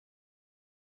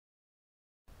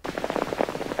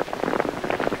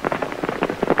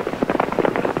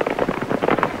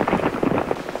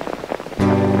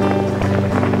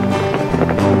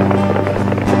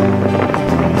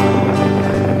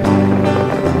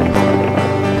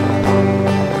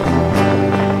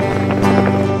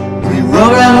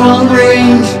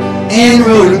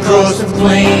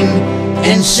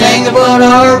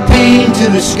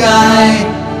the sky.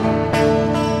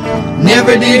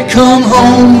 Never did come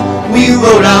home, we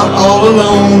rode out all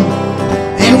alone,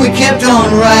 and we kept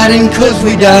on riding 'cause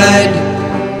we died.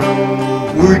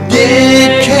 We're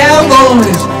dead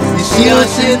cowboys, you see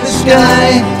us in the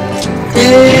sky.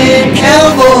 Dead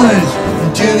cowboys,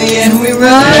 until the end we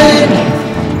ride.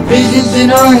 Visions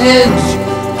in our heads,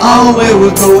 all where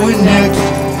we're going next.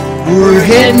 We're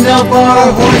heading up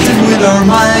our horses with our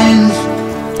minds.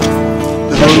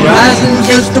 The horizon's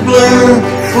just a blur,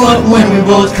 but when we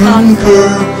both concur,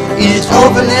 it's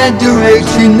off in that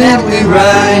direction that we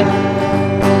ride.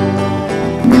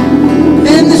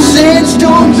 And the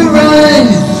sandstorms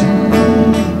arise,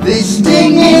 they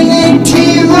sting and they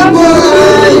tear up our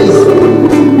eyes.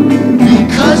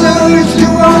 Because our urge to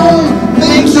roam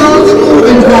makes all the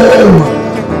moving home.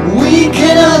 We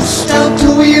cannot stop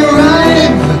till we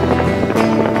arrive.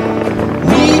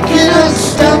 We cannot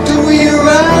stop till we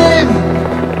arrive.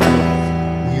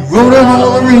 We rode out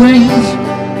all the range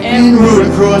and rode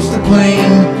across the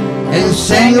plain and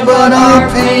sang about our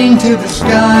pain to the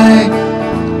sky.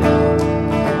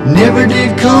 Never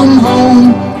did come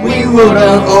home, we rode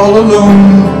out all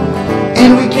alone,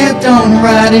 and we kept on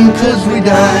riding 'cause we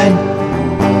died.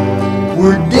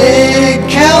 We're dead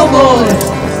cowboys,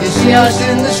 you see us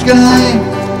in the sky.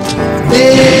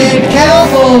 Dead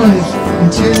cowboys,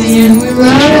 until the end we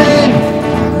ride.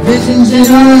 Visions in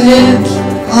our heads,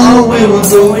 all where we're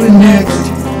going next.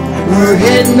 We're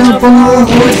heading up our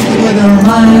horses with our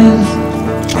minds.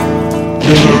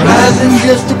 The horizon's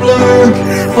just a blur,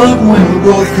 but when we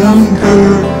both concur,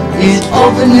 it's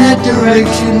off in that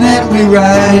direction that we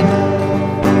ride.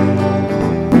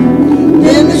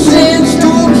 Then the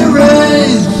sandstorms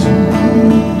arise,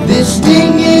 they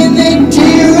sting and they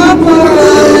tear up our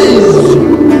eyes.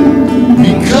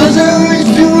 Because our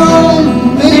urge to roam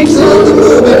makes all the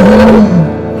moving home.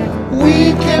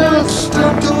 We cannot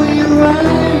stop till we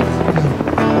arrive.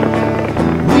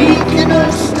 We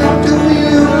cannot stop till we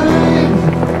arrive.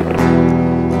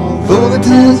 Although the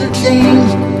times have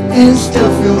changed and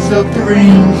stuff fills up the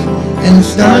range, and the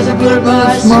stars are blurred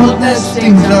by smoke that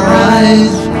stings our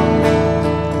eyes,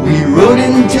 we rode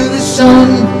into the sun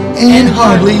and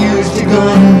hardly used a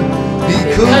gun,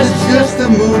 because it's just the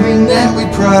moving that we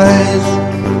prize.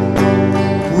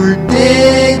 We're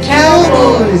dead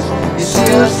cowboys, you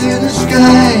see us in the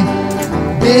sky.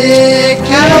 Dead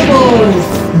cowboys,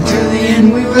 until the end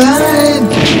we ride.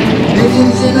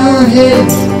 Visions in our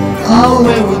heads, all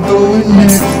where we're going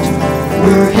next.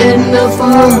 We're heading up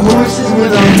our horses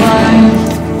with our minds.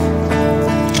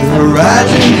 The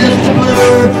horizon's just a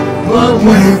blur, but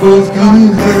when we both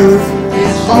concur,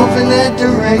 it's off in that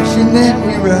direction that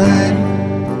we ride.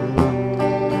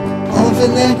 Off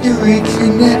in that direction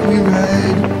that we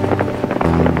ride.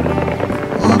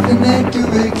 Off in that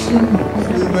direction that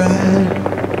we ride.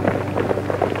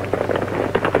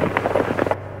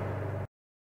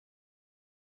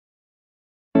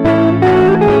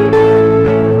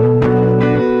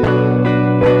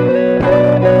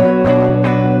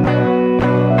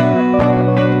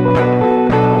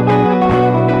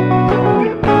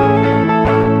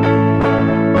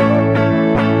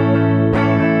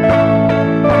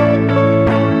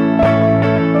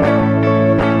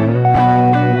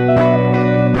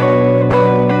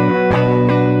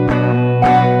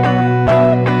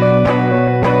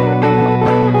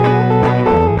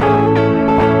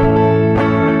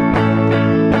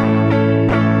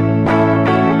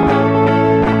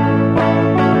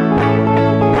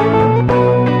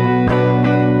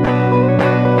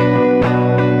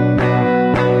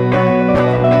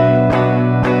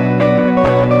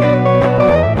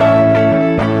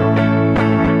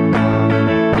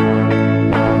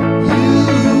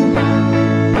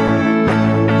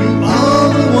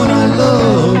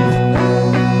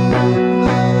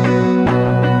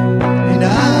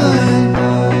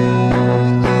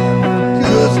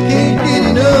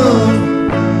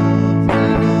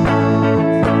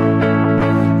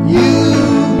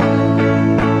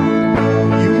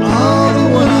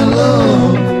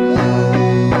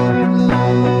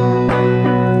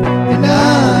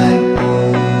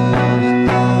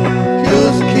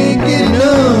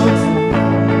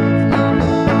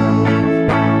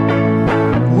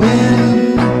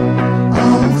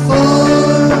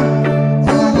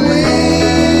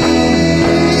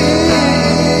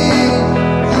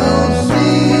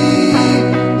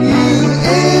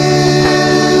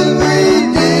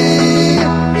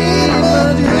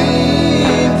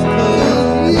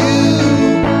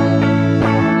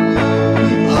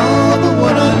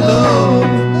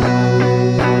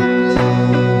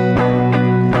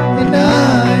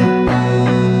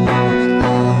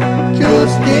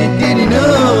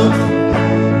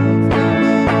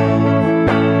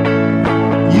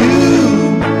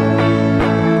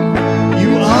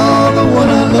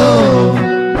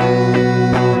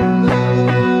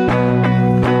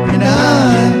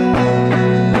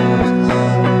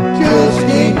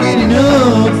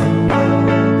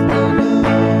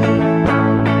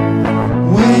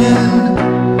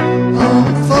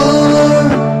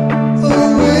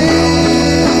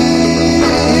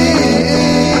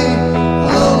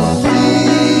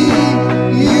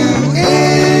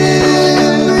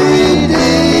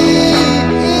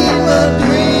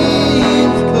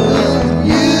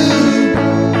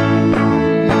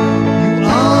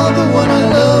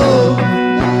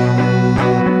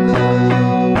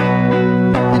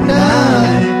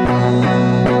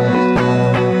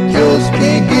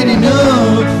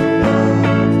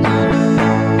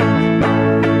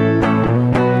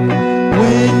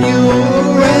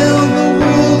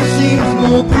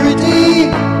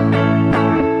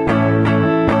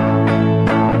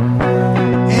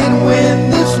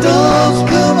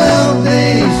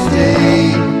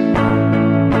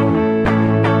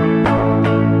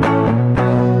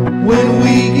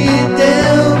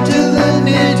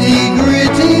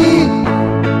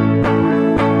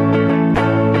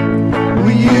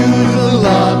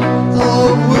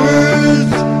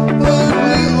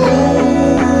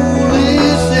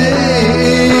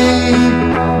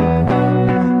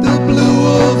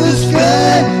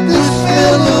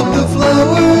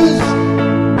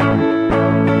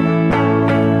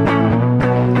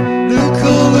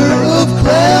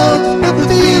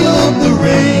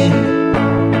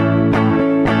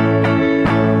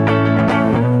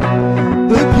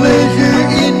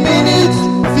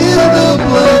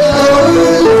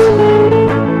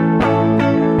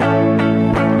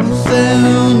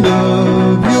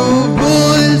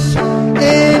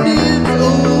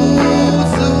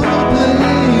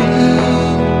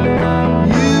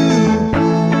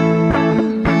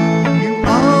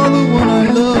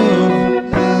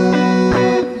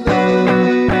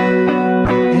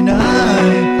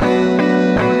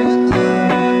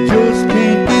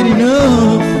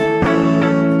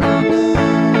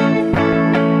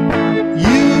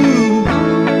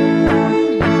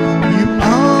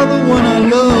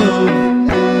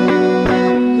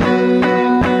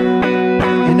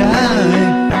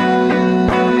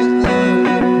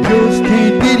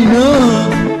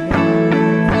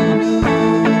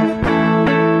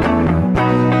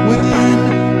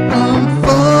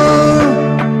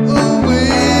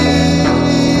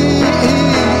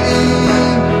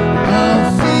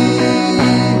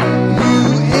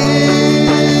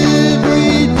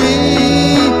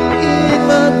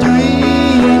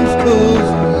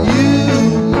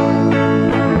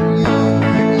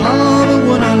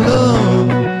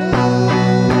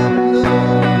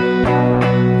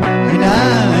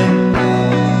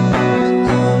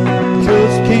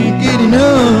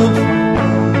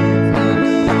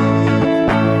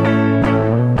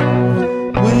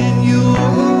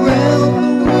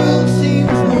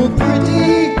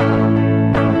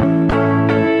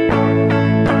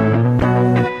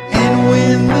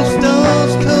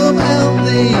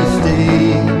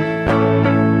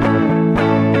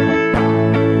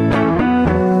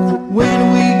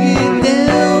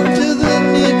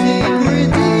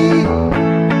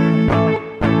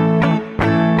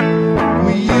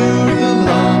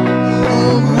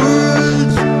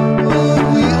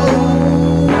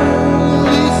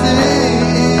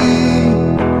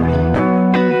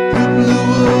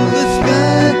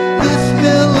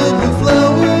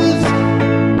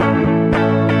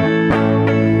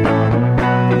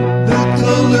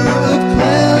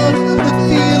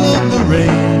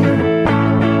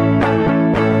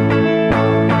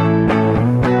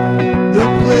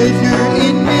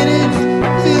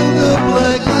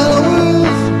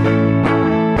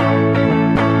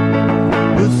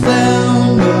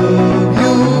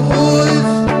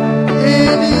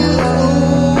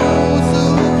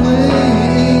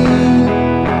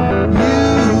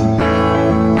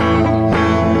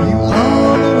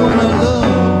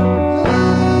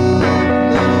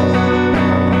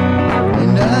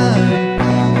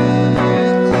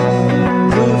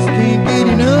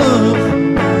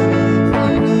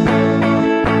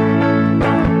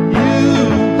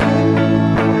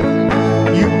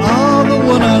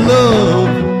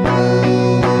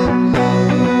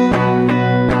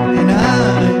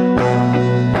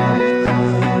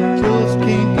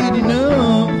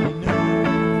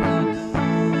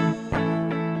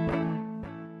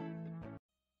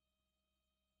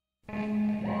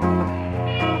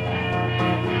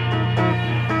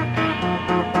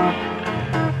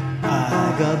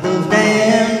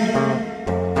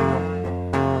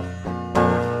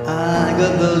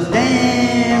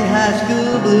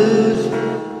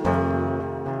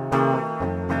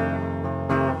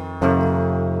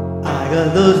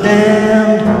 got those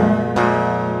damned,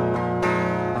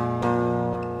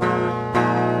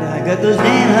 I got those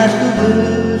damn high school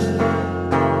blues.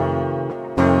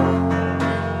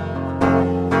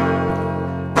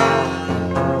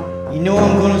 You know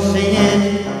I'm gonna sing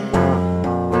it,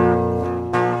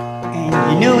 and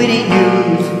you know it ain't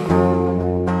news.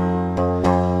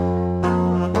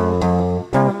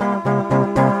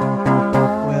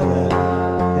 Well,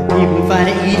 the people find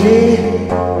it easy,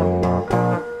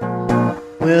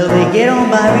 well, they get on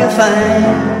by real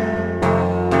fine.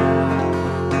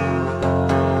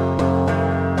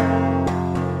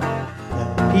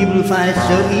 The people who find it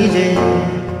so easy,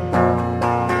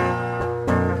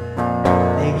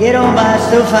 they get on by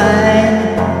so fine.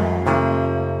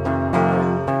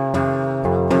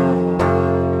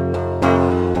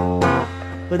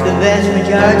 But the vast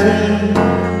majority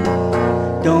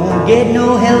don't get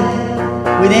no help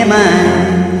with their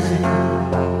minds.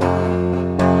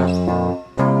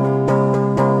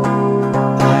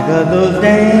 I got those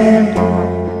damn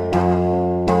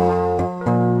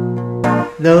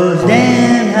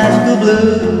high school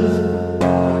blues.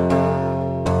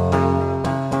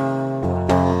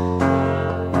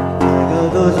 I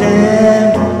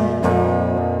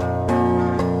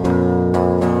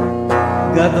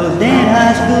got those damn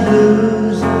high school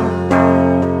blues.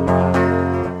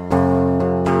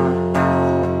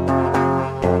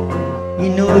 You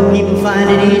know the people find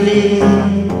it easy,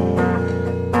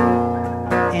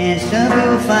 and some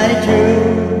people find it true.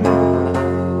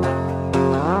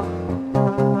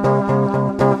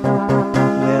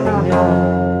 Well, you know,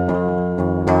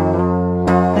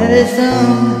 there's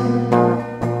some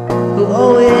who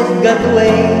always got the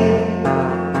way,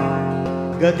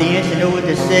 got the answer, know what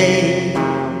to say.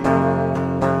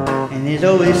 And there's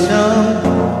always some,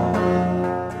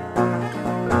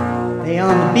 they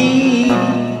on the beat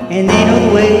and they know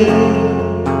the way.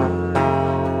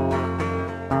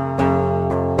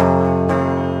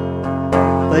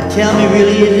 But tell me,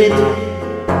 really, is it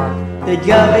the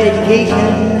job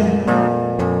education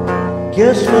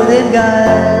just for them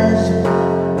guys?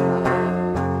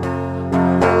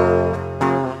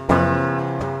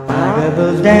 I got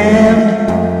those damn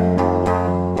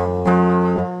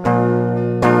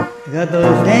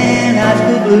high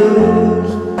school blues.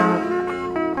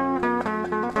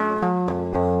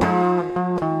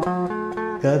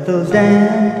 Got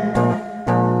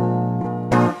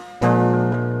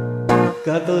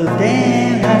those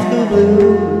damn high school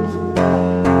blues.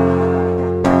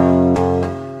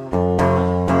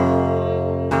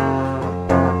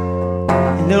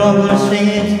 And though I'm gonna sing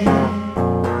it,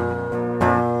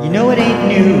 you know it ain't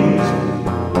news.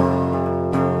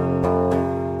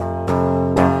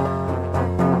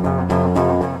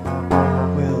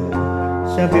 Well,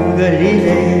 some people got it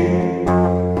easy,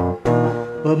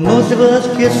 but most of us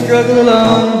just struggle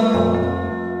along.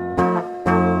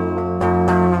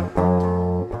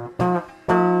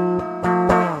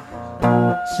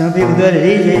 Some people got it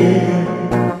easy,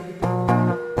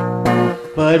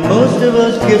 but most of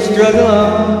us just struggle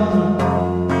on.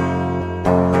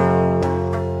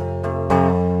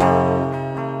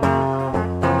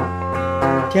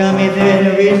 Tell me if there's a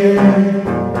reason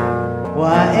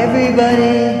why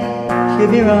everybody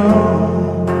should be wrong.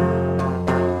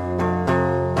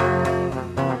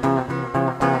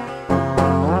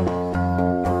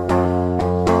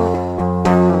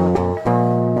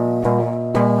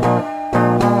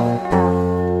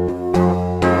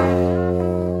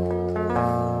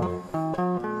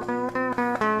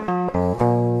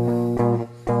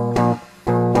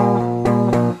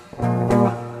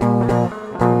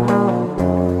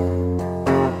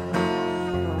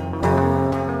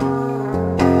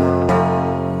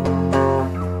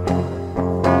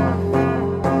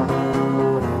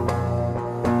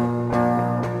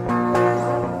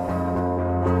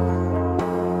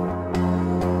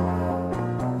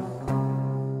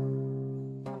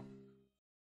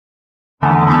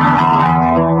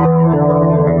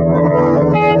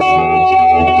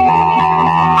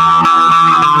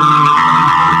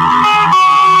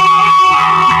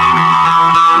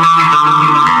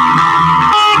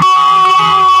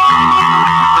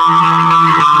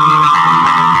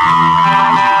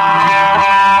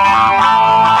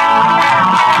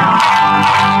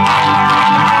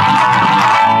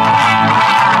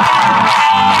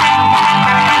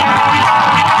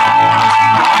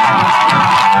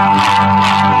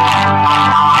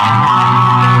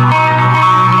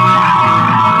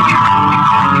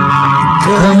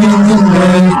 Come in the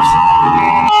night,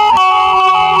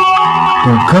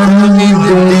 don't come in the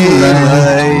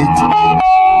daylight.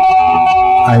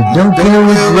 I don't care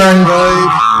what's right,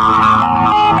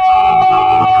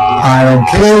 I I don't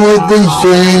care what they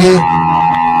say.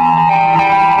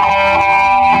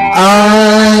 I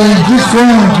just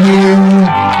want you.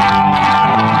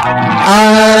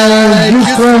 I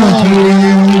just want you.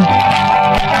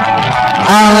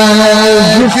 I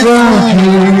just want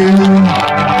you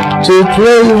to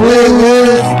play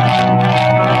with.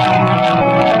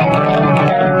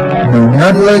 No,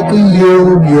 not like a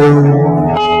yo-yo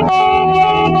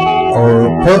or a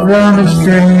pup on a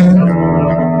string.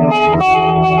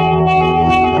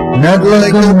 Not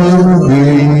like a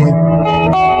movie.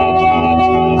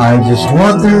 I just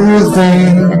want the real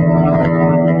thing.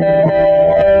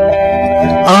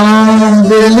 On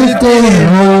the lift and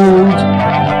hold,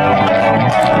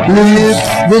 lips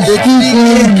that keep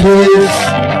and kiss.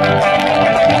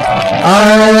 I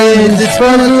just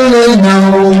finally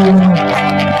know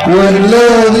what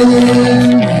love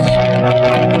is.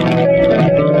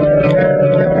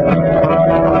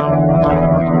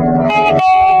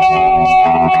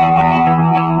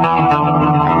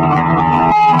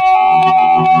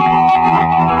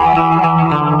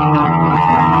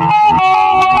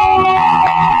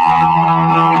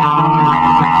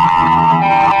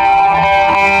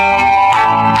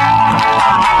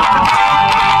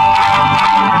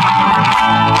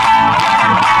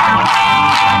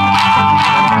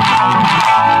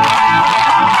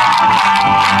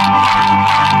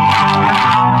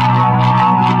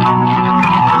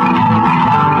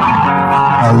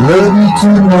 I love you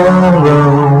tomorrow,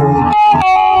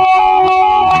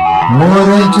 more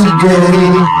than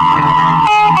today.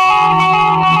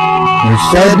 Your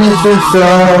sadness or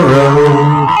sorrow,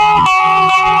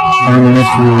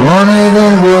 unless we want it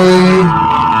away.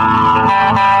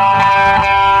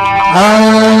 I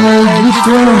just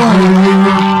want you.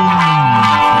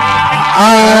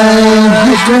 I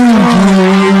just want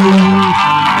you.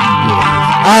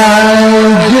 I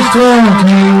just want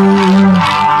you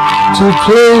to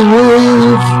play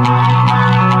with.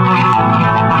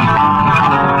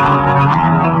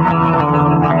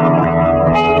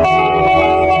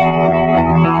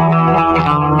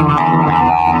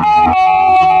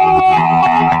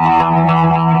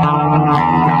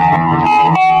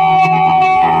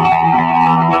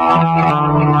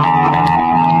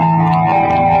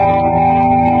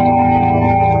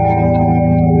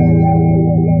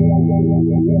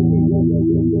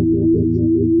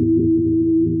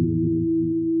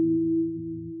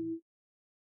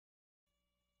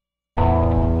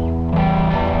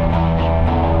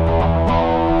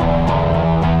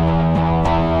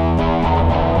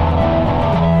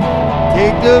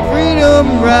 Take the freedom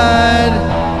ride,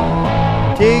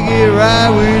 take it right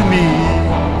with me.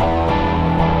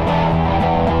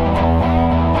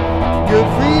 Take the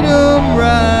freedom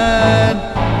ride,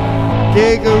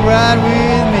 take a ride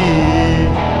with me.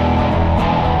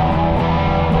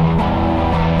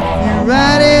 If you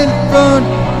ride in front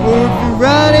or if you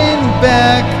ride in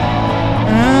back,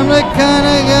 I'm the kind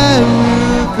of guy who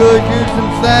cut you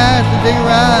some slack to take a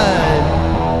ride.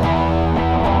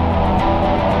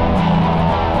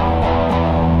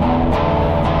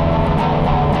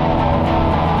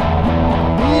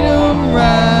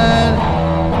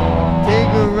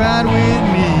 Ride with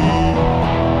me.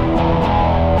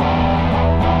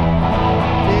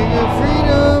 Take a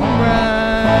freedom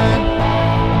ride.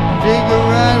 Take a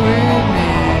ride with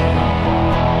me.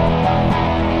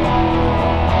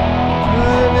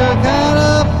 If you're kind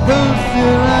of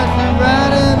person like to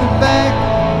ride in the back,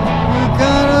 you're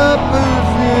kind of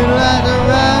person like to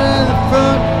ride in the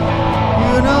front.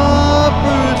 You know a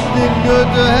person got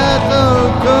to have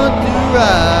some gun to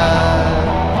ride.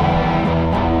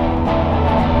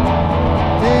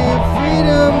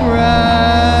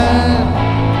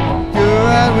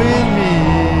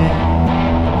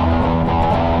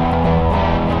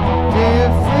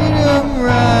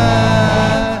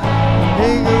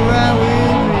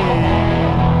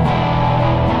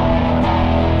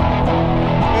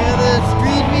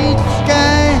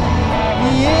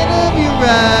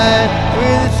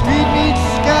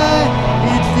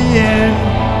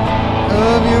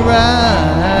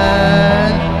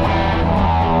 Ride.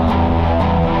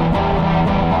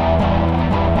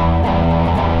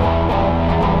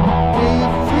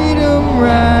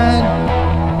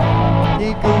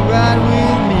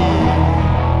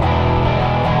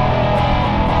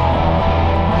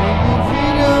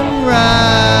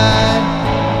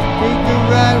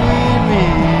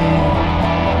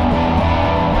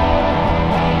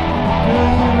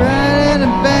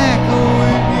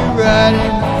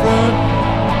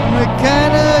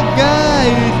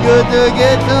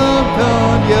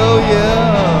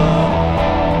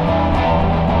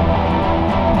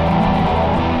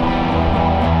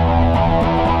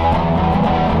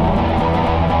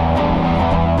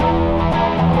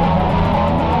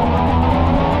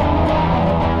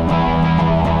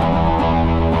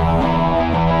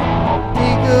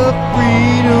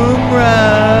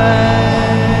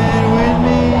 ride with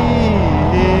me.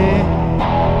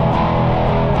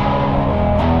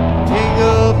 Take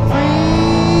a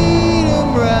freedom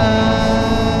ride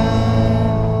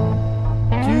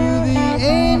to the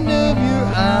end of your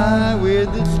eye where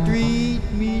the street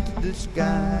meets the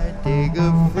sky. Take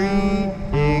a freedom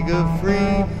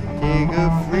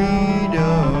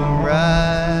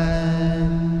ride.